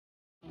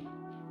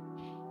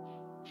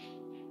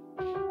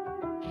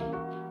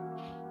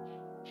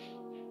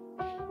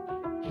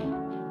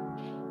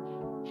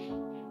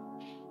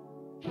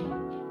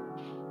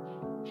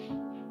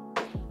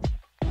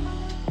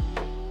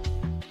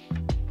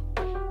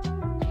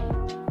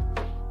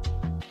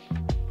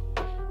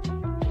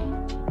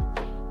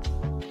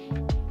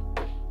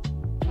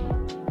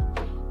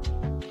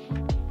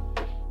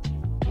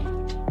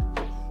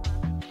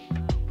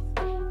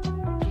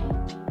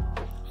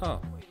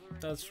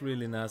That's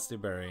really nasty,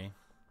 Barry.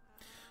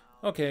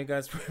 Okay,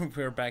 guys,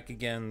 we're back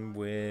again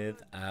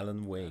with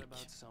Alan Wake.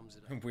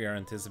 We are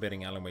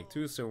anticipating Alan Wake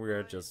 2, so we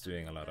are just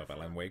doing a lot of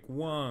Alan Wake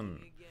 1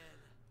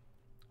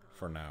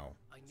 for now.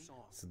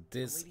 So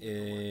this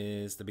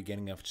is the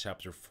beginning of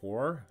chapter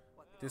 4.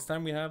 This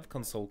time we have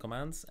console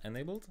commands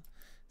enabled.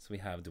 So we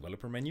have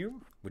developer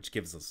menu, which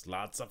gives us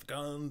lots of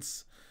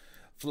guns,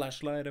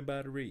 flashlight and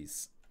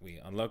batteries. We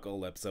unlock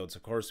all episodes.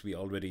 Of course, we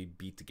already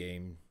beat the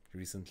game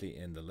recently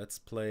in the Let's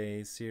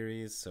Play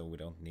series, so we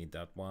don't need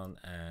that one.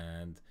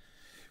 And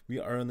we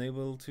are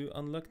unable to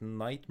unlock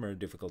Nightmare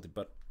difficulty,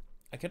 but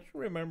I can't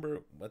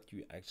remember what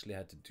you actually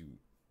had to do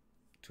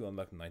to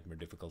unlock Nightmare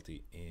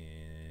difficulty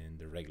in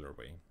the regular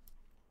way.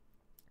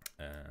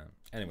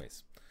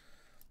 Anyways,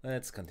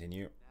 let's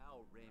continue.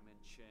 Now,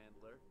 Raymond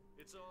Chandler,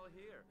 it's all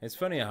here. It's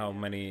funny how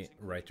many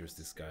writers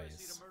this guy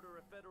is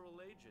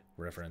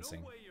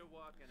referencing.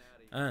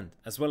 And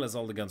as well as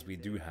all the guns we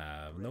do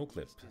have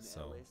Noclip,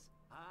 so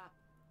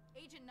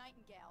Agent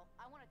Nightingale,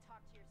 I want to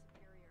talk to your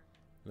superior.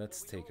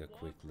 let's take a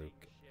quick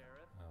look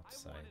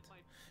outside.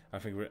 I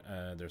think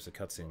there's a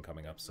cutscene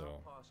coming up,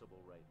 so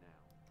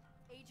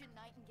Agent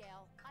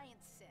Nightingale, I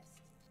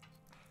insist.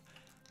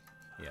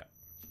 yeah,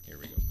 here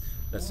we go.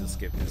 Let's just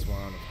skip this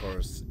one. Of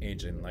course,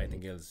 Agent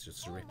Nightingale is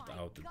just ripped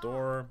out the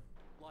door.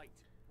 Light.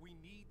 We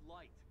need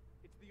light.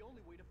 It's the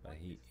only way to But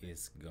he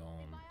is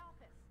gone. My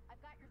office.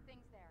 I've got your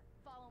things there.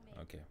 Follow me.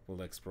 Okay,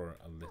 we'll explore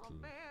a little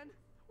man,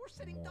 we're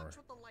sitting more. ducks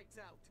with the lights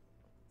out.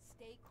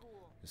 Stay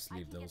cool. Just I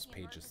leave can get those the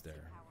pages emergency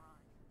there. power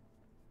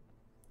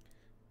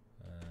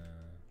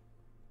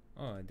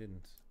on. Oh, I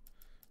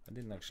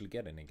didn't actually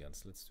get any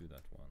guns. Let's do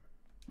that one.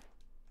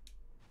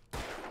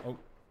 Oh,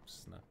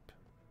 snap.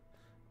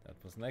 That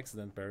was an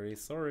accident, Barry.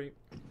 Sorry.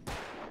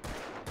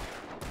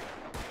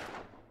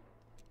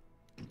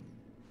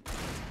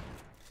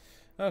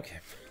 Okay.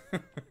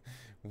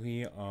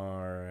 We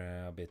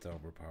are a bit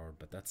overpowered,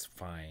 but that's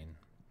fine.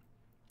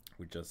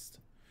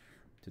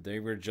 Today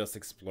we're just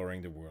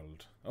exploring the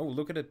world. Oh,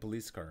 look at that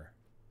police car.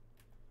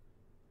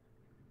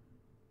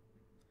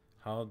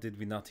 How did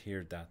we not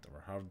hear that?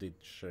 Or how did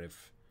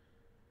Sheriff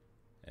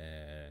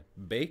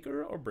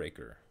Baker or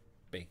Breaker?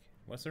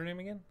 What's her name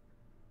again?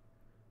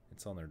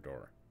 It's on her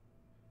door.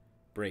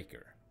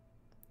 Breaker.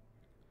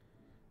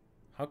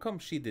 How come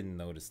she didn't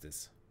notice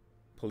this?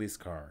 Police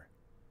car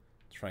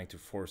trying to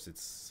force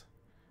its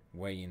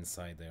way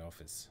inside the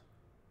office.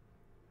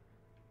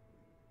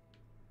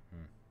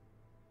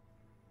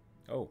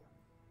 Oh.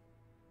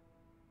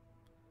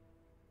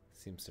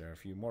 Seems there are a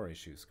few more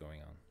issues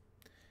going on.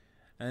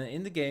 And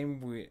in the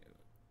game we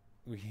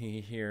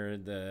hear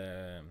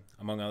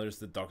among others,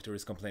 the doctor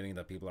is complaining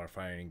that people are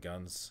firing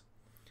guns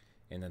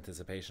in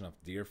anticipation of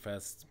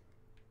Deerfest.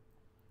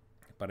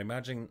 But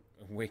imagine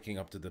waking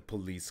up to the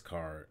police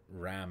car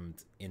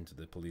rammed into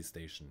the police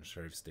station,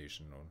 sheriff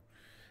station,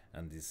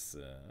 and these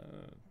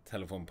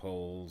telephone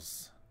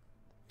poles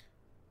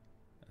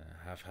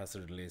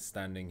haphazardly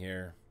standing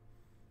here.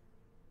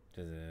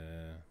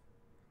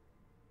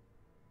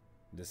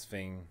 This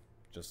thing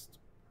just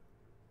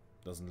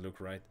doesn't look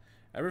right.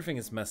 Everything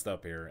is messed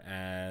up here,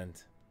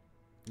 and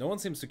no one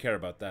seems to care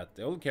about that.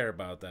 They all care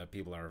about that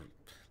people are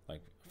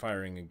like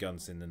firing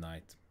guns in the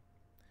night.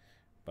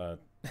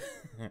 But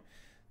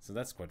so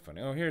that's quite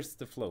funny. Oh, here's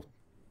the float.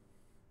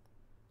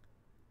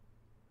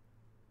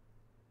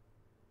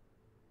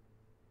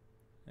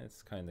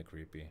 It's kind of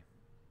creepy.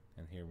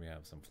 And here we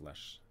have some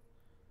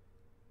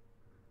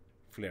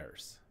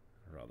flares,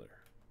 rather.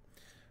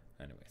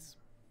 Anyways,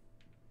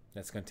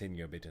 let's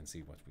continue a bit and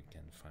see what we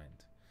can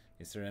find.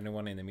 Is there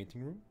anyone in the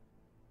meeting room?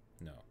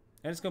 No.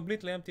 And it's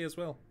completely empty as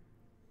well.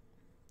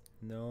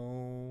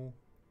 No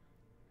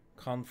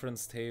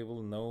conference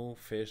table, no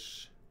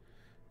fish,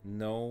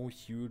 no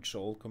huge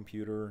old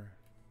computer.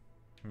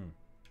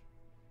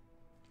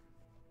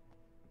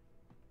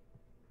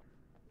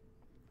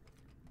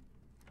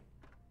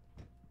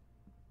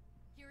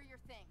 Here are your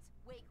things.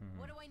 Wait,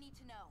 what do I need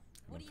to know?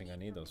 I don't think I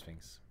need those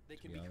things. They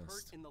to can be be honest.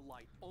 hurt in the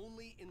light,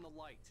 only in the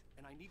light,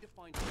 and I need to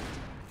find.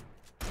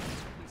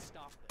 Please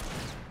stop this.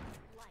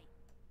 Light.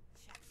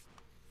 Check.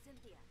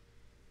 Cynthia.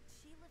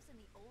 She lives in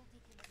the old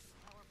decommissioned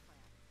power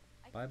plant.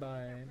 I can Bye get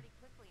there bye. pretty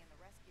quickly in the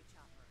rescue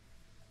chopper.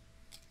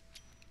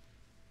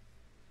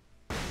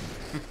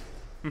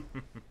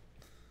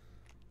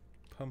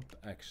 Pump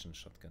action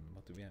shotgun.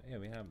 What do we have? Yeah,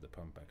 we have the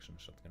pump action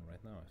shotgun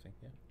right now, I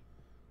think,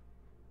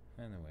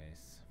 yeah.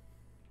 Anyways.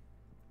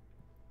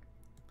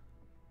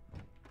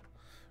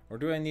 Or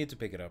do I need to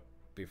pick it up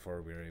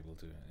before we're able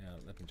to? Yeah,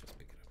 let me just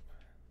pick it up.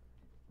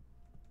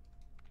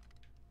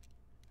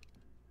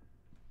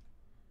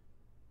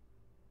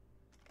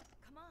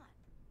 Come on.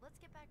 Let's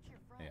get back to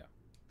your friend. Yeah.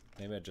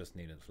 Maybe I just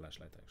needed a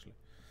flashlight, actually.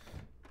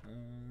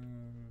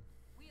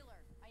 Wheeler,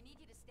 I need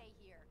you to stay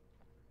here.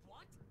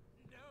 What?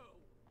 No.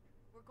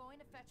 We're going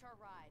to fetch our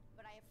ride,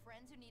 but I have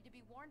friends who need to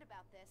be warned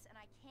about this, and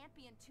I can't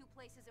be in two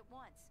places at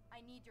once.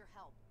 I need your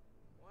help.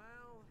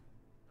 Well,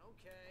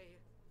 okay.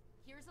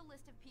 Here's a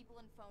list of people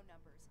and phone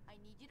numbers. I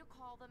need you to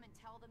call them and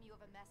tell them you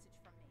have a message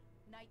from me.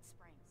 Night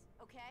Springs.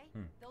 okay?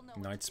 Hmm. They'll know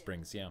what Night to do.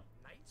 Springs, yeah.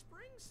 Night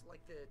Springs?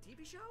 Like the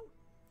TV show?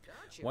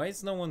 Gotcha. Why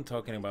is no one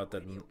talking about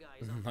that Radio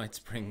guys on Night first,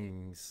 eh?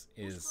 Springs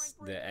Who's is Frank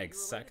the Brady? You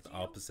exact related to you?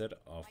 opposite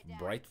of My dad.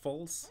 Bright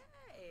Falls?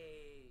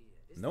 Hey,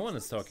 No this one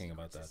like is a talking secret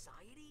about that.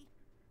 society?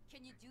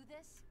 Can you do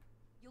this?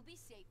 You'll be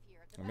safe here.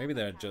 at the Or maybe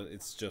backup they're power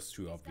it's zone. just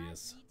too These guys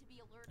obvious need to be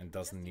alert and just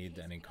doesn't in need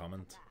case any we don't come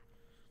comment. back.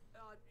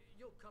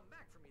 You'll come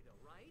back for me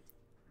though, right?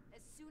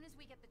 As soon as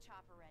we get the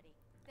chopper ready.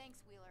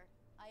 Thanks, Wheeler.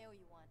 I owe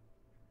you one.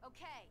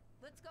 Okay,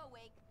 let's go,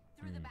 Wake.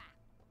 Through the back.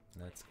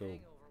 Let's go.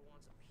 Hangover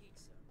wants a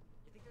pizza.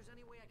 You think there's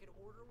any way I could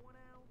order one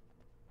out?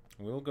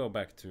 We'll go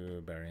back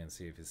to Barry and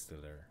see if he's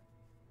still there.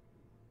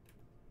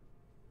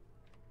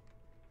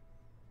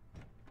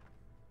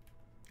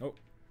 Oh.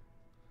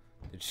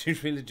 Did she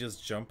really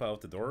just jump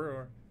out the door,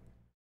 or?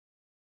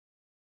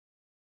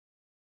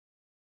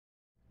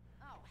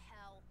 Oh,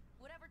 hell.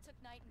 Whatever took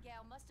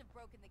Nightingale must have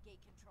broken the gate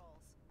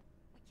controls.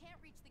 We can't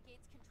reach the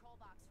gate's control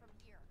box from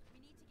here. We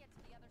need to get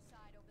to the other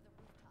side over the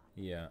rooftop.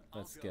 Yeah,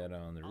 I'll let's go. get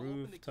on the I'll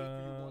open the gate for you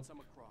rooftop. once I'm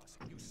across.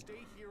 You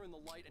stay here in the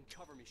light and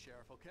cover me,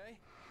 Sheriff, okay?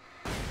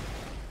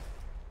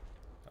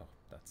 Oh,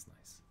 that's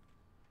nice.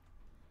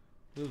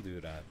 We'll do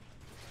that.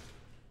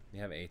 We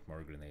have 8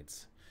 more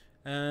grenades.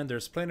 And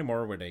there's plenty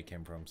more where they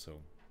came from, so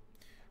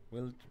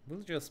we'll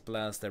just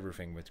blast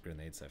everything with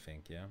grenades, I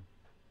think, yeah?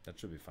 That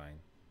should be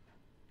fine.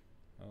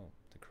 Oh,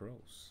 the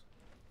crows.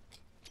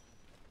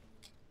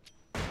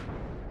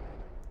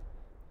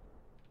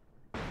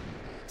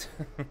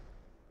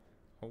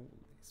 Holy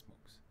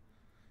smokes.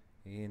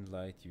 In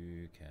light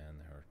you can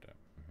hurt them.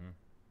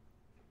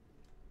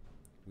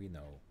 We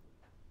know.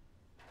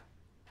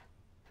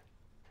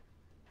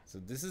 So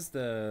this is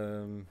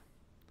the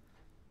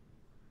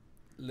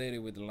lady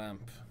with the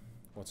lamp.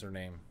 What's her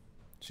name?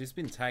 She's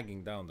been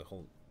tagging down the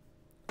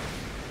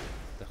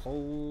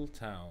whole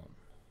town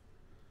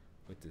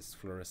with this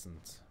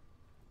fluorescent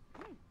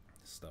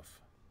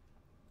stuff.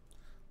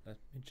 Let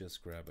me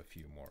just grab a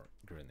few more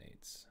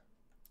grenades.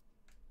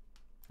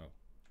 Oh.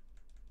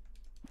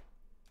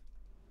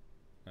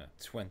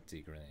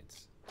 20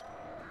 grenades.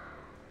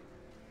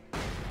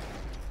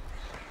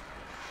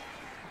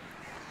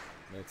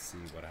 Let's see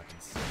what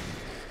happens.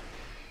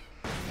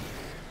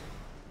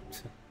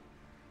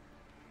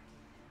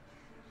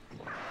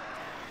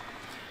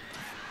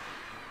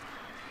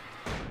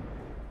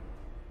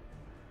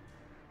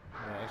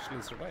 I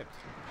actually survived.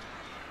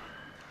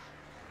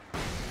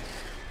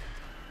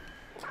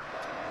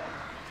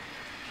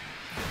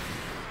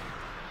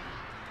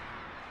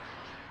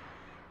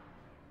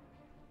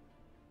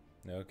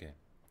 Okay,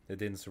 they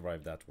didn't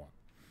survive that one.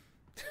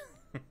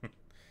 Let's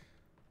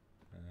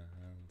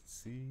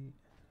see.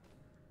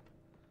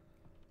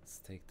 Let's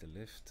take the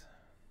lift.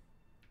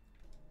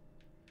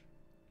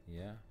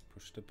 Yeah,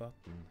 push the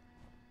button.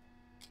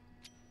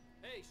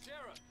 Hey,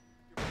 Sheriff!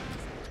 You're fast.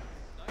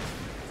 Nice.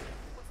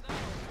 What's that all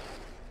about?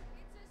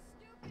 It's a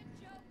stupid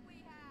joke we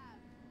have.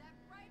 That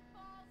Bright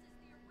Falls is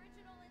the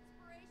original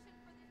inspiration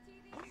for the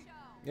TV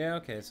show. Yeah,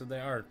 okay, so they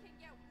are. Can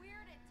get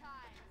weird at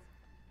times.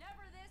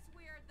 Never this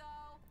weird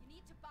though. You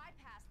need to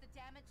bypass the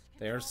damaged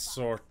They are control box.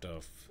 sort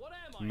of What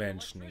am I, an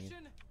mentioning.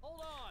 electrician?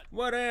 Hold on!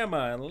 What am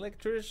I, an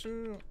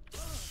electrician?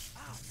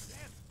 Oh,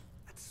 damn.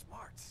 That's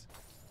smart.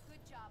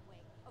 Good job,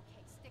 Wake.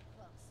 Okay, stick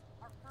close.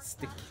 Our first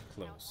Stick stop is the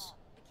town close. hall.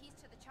 The keys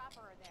to the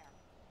chopper are there.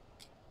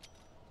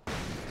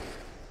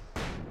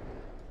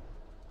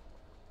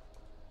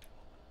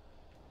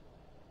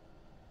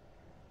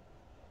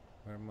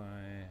 Where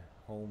my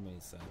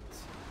homies at?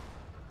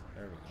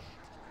 There we go.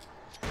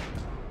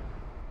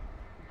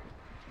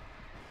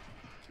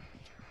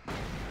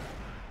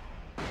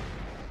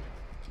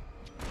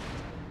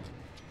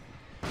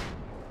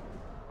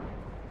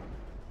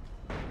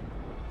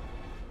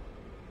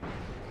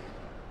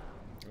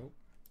 Oh,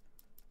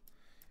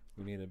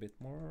 we need a bit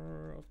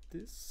more of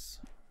this.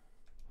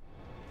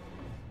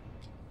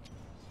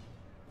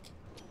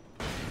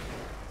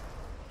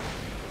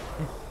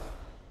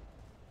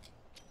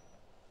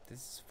 This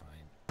is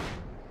fine.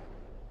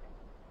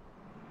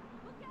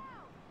 Look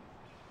out!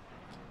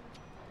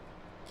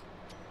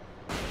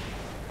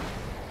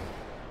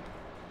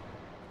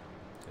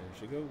 There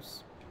she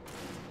goes.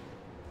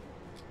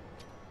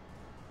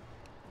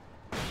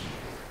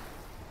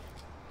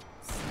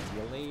 See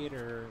you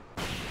later.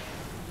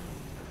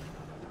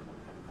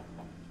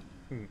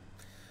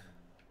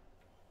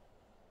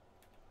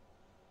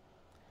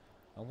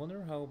 I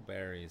wonder how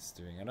Barry's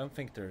doing. I don't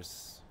think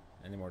there's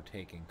any more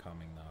taking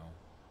coming now.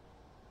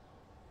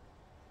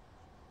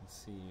 Let's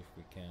see if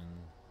we can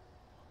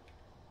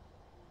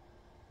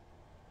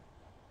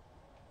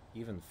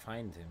even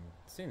find him.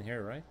 It's in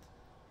here, right?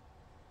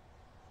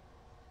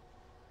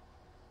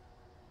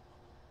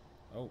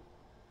 Oh.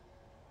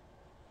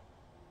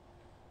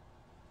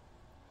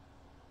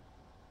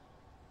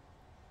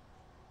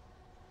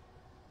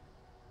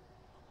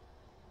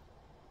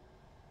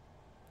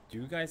 Do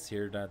you guys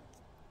hear that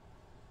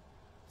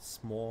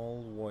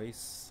small voice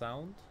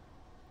sound?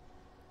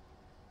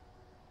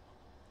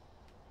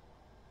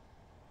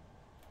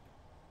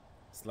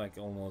 It's like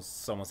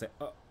almost someone say,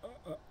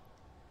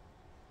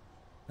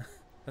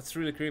 That's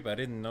really creepy. I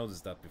didn't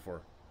notice that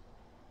before.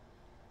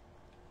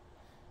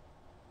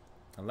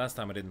 And last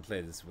time I didn't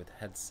play this with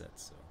headset,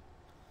 so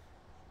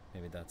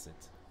maybe that's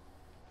it.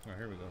 Oh,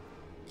 here we go.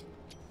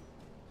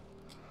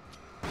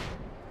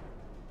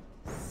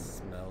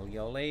 Smell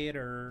you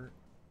later.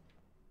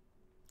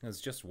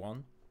 It's just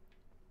one.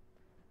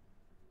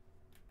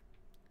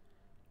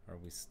 Are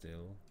we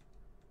still?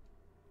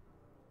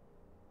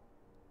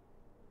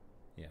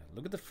 Yeah,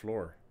 look at the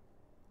floor.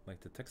 Like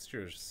the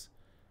textures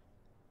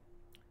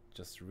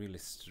just really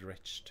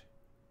stretched.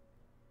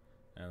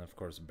 And of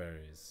course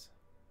berries.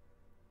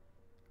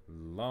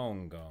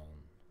 Long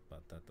gone,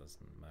 but that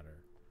doesn't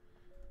matter.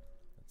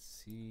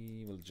 Let's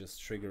see, we'll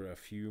just trigger a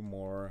few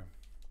more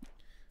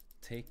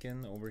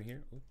taken over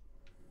here. Oop.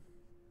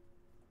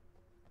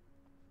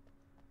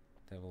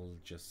 They will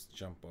just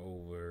jump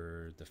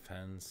over the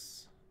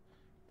fence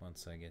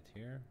once I get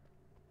here.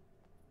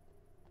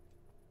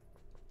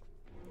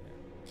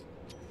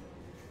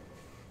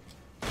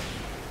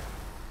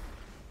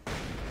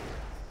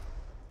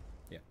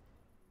 Yeah.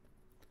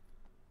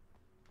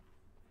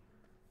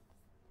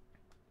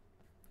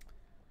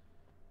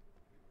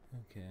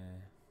 Okay.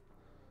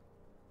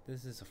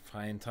 This is a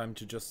fine time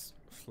to just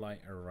fly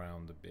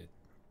around a bit.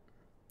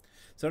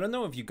 So I don't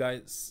know if you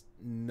guys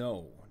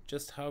know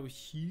just how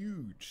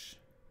huge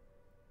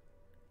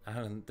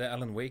the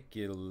Alan Wake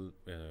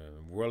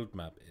world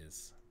map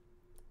is.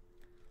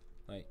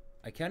 Like,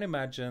 I can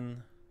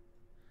imagine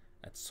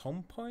at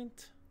some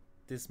point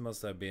this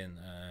must have been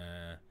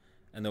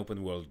an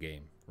open world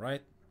game,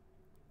 right?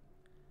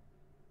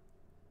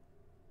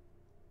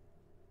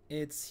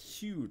 It's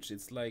huge.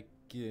 It's like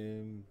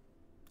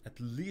at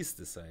least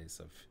the size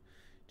of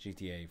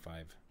GTA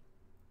 5.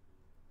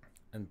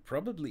 And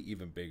probably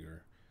even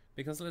bigger.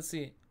 Because let's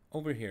see,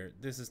 over here,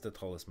 this is the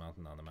tallest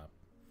mountain on the map.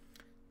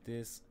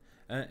 This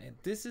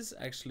is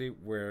actually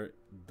where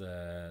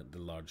the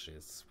lodge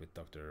is with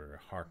Dr.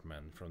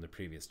 Hartman from the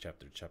previous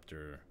chapter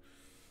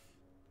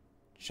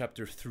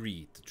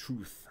 3, The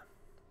Truth.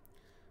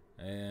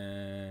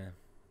 And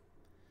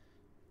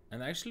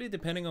actually,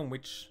 depending on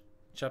which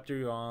chapter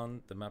you're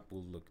on, the map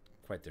will look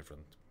quite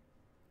different.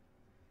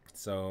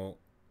 So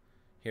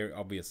here,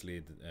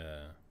 obviously,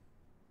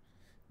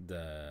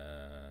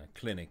 the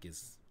clinic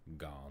is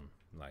gone,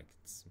 like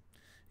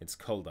it's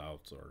culled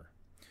out, or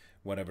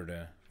whatever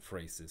the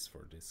phrase is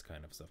for this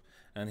kind of stuff.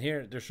 And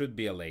here there should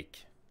be a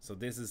lake. So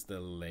this is the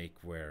lake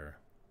where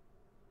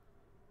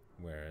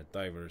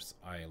Diver's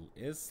Isle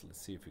is.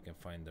 Let's see if we can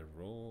find a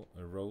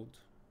road.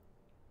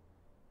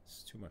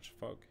 It's too much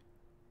fog.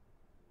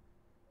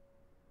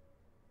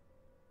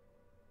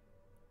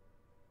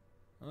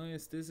 Oh,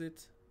 is this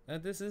it?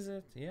 This is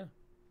it, yeah.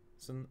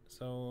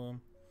 So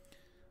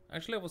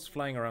actually I was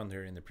flying around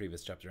here in the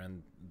previous chapter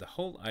and the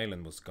whole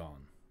island was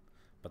gone.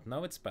 But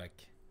now it's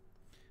back.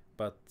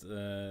 But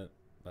the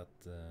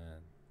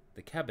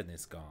cabin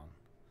is gone.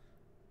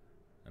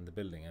 And the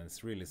building, and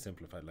it's really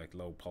simplified, like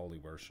low poly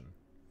version.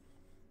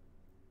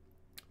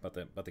 But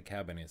the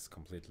cabin is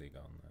completely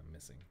gone and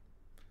missing.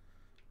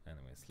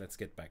 Anyways, let's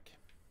get back.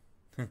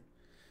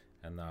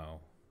 And now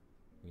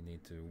we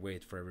need to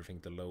wait for everything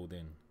to load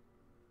in.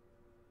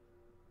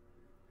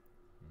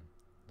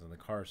 So the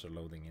cars are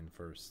loading in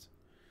first,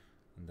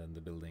 and then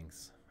the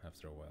buildings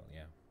after a while.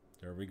 Yeah,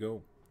 there we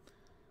go.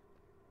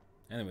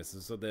 Anyways,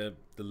 so the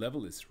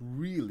level is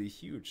really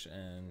huge,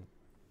 and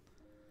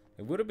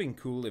it would have been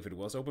cool if it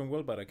was open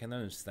world, but I can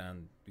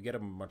understand you get a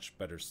much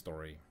better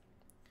story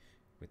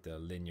with the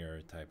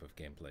linear type of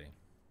gameplay.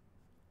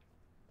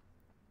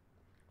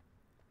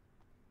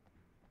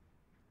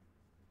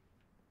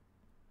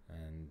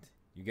 And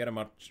you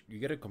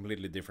get a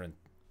completely different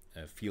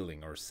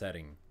feeling or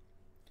setting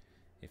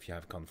if you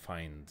have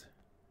confined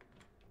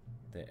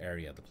the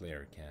area the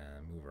player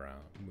can move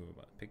around,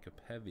 pick up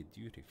heavy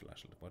duty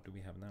flashlight. What do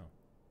we have now?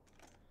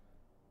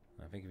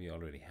 I think we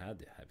already had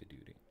the heavy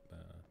duty,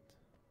 but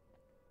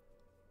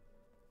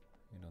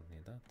we don't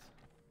need that.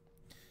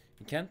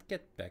 You can't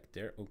get back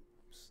there. Oh,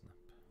 snap.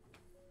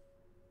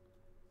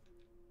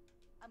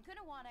 I'm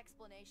gonna want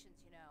explanations,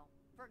 you know.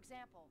 For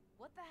example,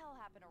 what the hell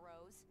happened to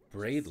Rose? She's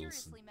Bradles,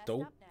 seriously messed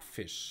dope up now.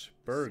 fish,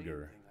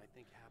 burger, Same thing I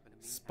think happened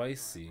to me after I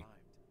spicy, arrived.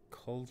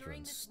 During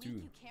cauldron this stew,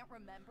 week you can't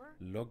remember?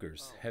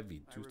 loggers, Oh,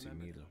 heavy I duty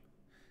remember meal,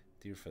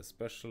 Deerfest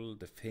special,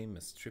 the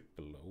famous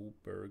triple O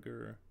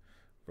burger,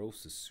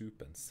 Rose's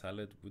soup and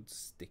salad with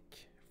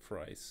stick,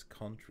 fries,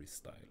 country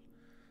style,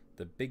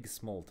 the big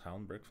small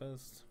town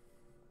breakfast,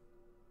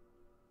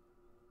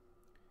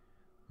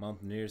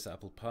 Mountaineer's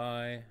apple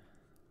pie,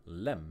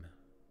 lem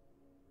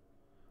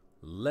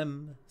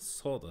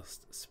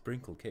sawdust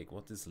sprinkle cake.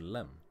 What is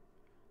lem?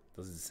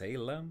 Does it say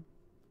lem?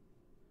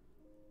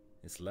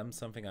 Is lem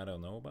something I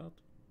don't know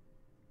about?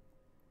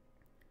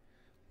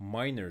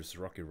 Miner's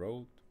Rocky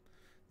Road,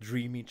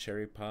 dreamy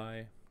cherry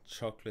pie,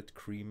 chocolate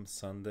cream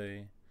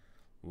sundae,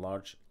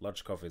 large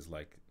coffee is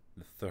like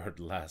the third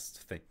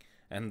last thing.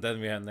 And then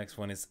we have next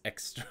one is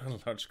extra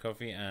large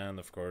coffee, and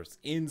of course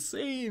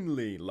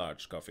insanely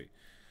large coffee.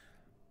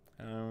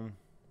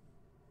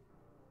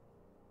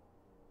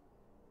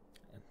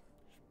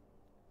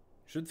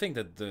 Should think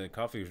that the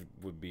coffee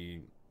would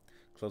be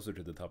closer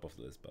to the top of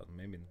the list, but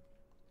maybe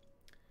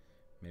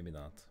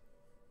not.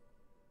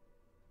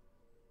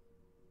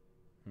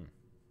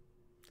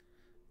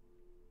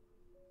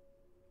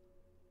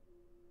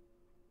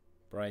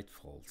 Bright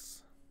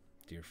Falls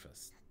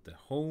Deerfest, the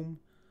home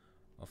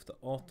of the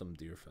Autumn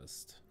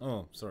Deerfest.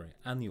 Oh, sorry,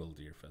 annual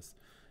Deerfest.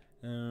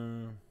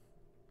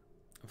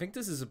 I think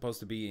this is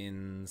supposed to be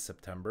in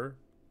September.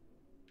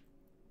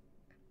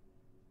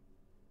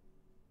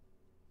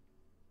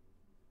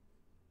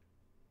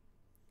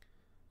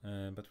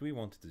 But we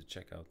wanted to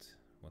check out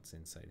what's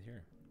inside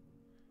here.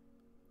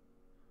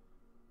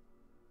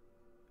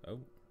 Oh,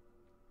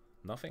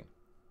 nothing.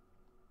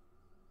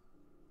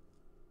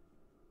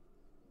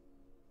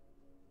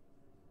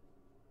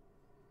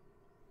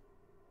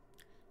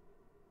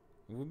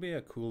 It would be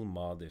a cool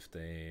mod if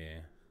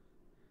they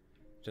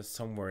just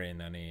somewhere in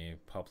any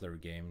popular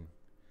game,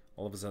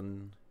 all of a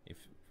sudden,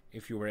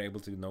 if you were able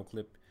to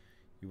Noclip,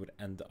 you would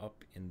end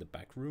up in the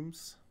back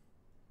rooms.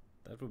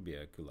 That would be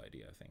a cool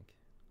idea, I think.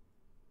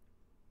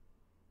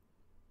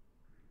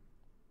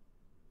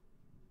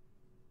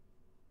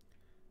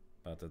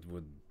 But it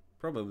would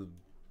probably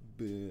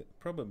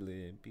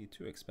be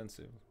too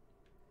expensive.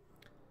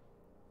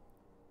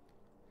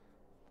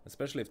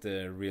 Especially if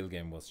the real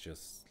game was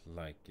just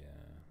like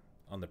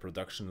on the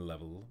production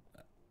level,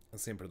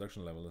 same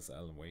production level as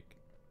Alan Wake.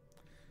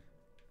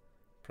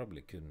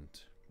 Probably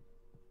couldn't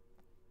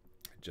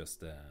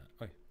just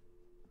oh,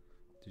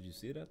 did you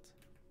see that?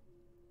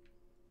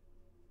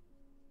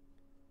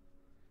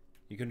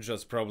 You can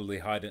just probably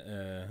hide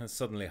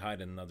suddenly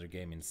hide another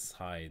game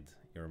inside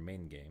your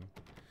main game.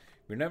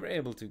 We're never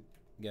able to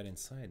get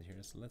inside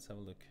here, so let's have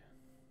a look.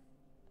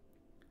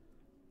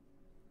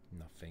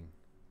 Nothing.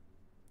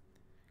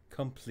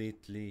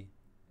 Completely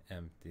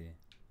empty.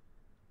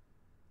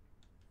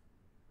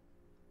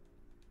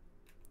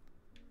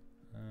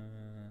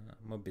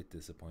 I'm a bit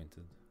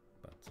disappointed,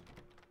 but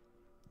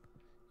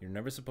you're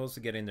never supposed to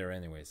get in there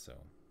anyway, so.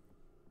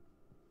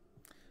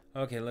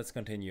 Okay, let's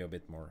continue a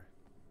bit more.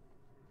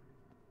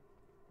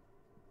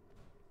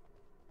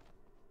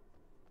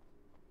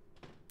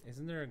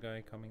 Isn't there a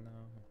guy coming now?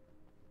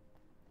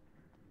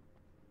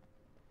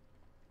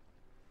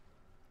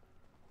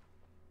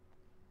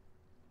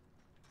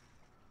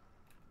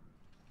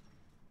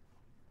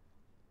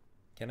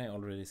 Can I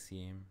already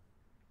see him?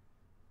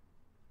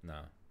 No.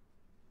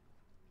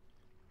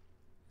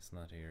 It's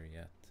not here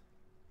yet.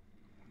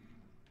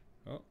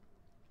 Oh.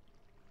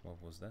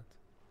 What was that?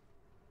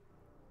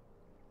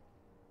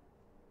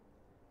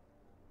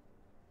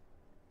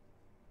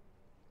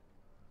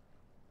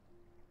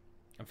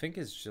 I think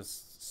it's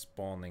just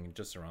spawning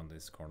just around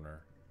this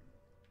corner.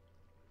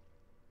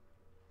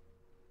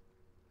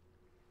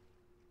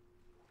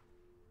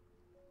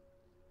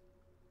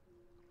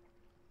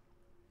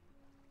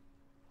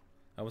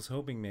 I was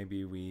hoping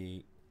maybe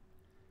we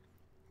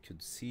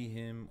could see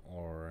him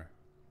or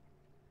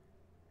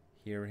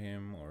hear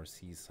him or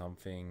see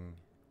something,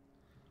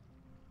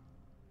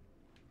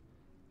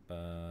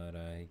 but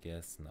I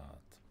guess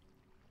not.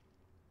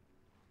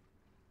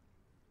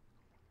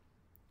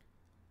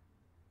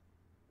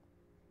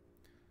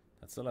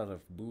 That's a lot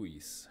of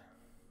buoys.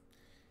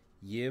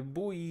 Yeah,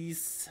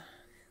 buoys.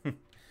 Do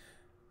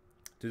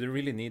they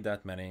really need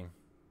that many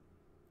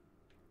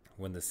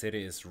when the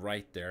city is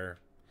right there?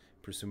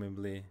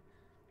 Presumably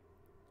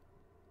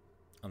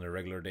on a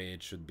regular day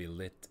it should be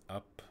lit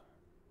up.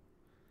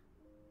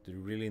 Do you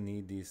really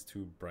need these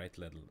two bright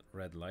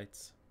red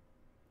lights?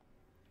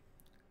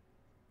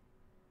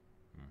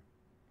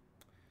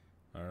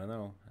 I don't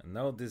know. And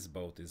now this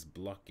boat is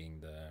blocking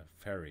the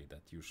ferry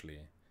that usually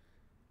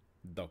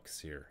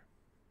docks here.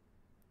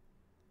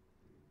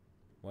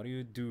 What are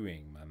you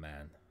doing, my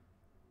man?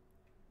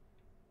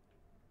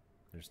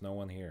 There's no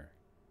one here.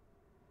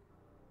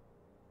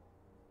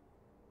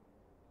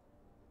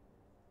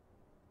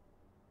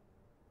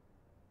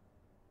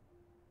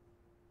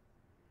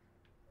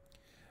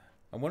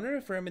 I wonder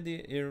if Remedy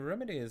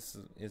is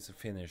a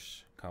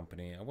Finnish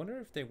company. I wonder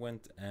if they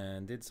went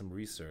and did some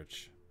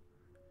research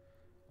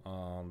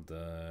on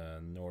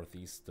the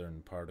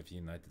northeastern part of the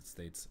United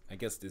States. I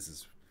guess this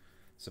is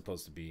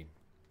supposed to be,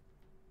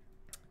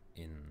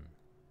 in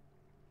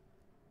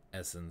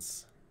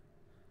essence,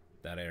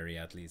 that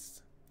area at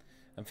least.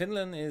 And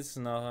Finland is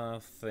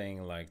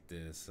nothing like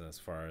this as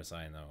far as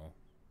I know.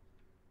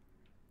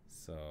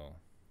 So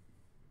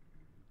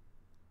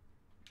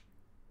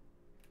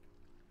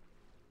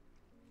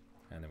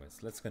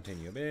anyways, let's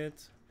continue a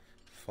bit.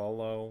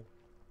 Follow.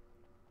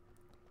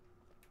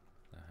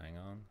 Hang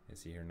on,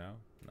 is he here now?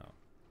 No.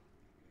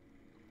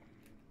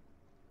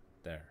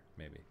 There,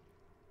 maybe.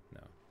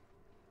 No.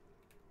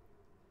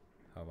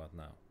 How about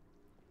now?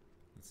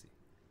 Let's see.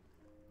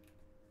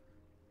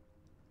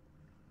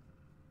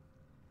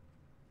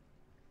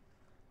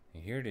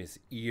 You hear this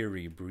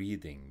eerie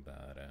breathing,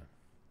 but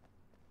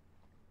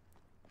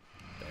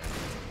there.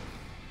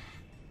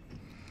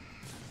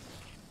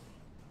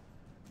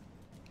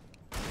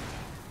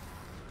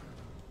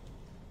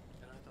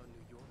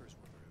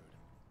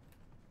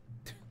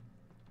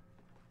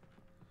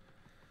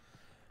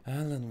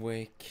 Alan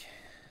Wake,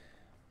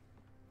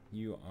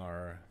 you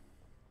are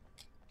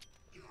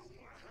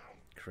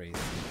crazy.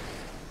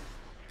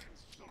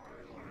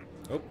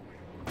 Oh,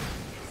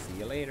 see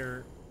you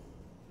later.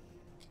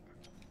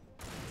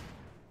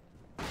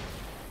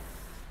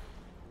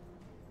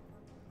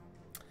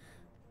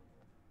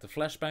 The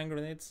flashbang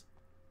grenades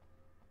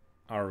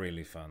are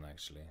really fun,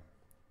 actually.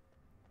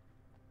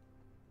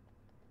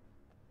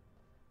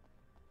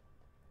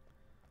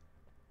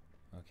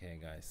 Okay,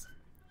 guys.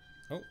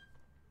 Oh,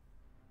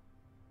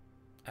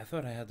 I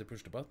thought I had to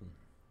push the button.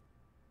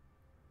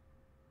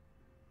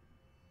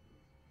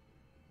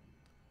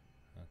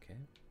 Okay,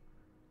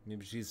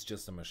 maybe she's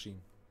just a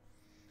machine.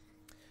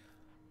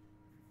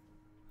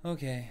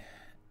 Okay,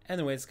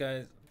 anyways,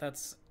 guys,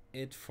 that's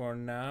it for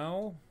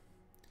now.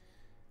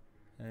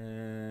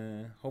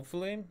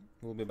 Hopefully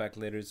we'll be back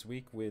later this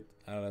week with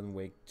Alan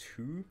Wake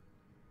 2.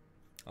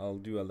 I'll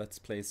do a let's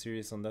play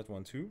series on that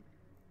one too.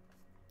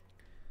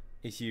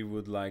 If you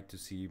would like to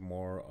see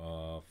more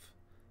of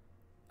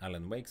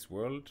Alan Wake's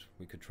world,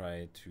 we could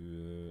try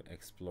to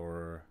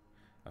explore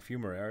a few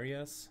more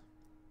areas.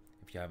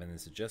 If you have any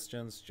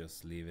suggestions,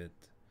 just leave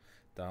it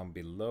down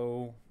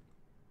below,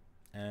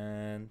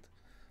 and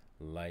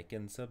like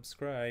and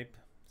subscribe.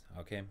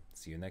 Okay,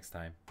 see you next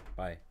time.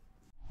 Bye.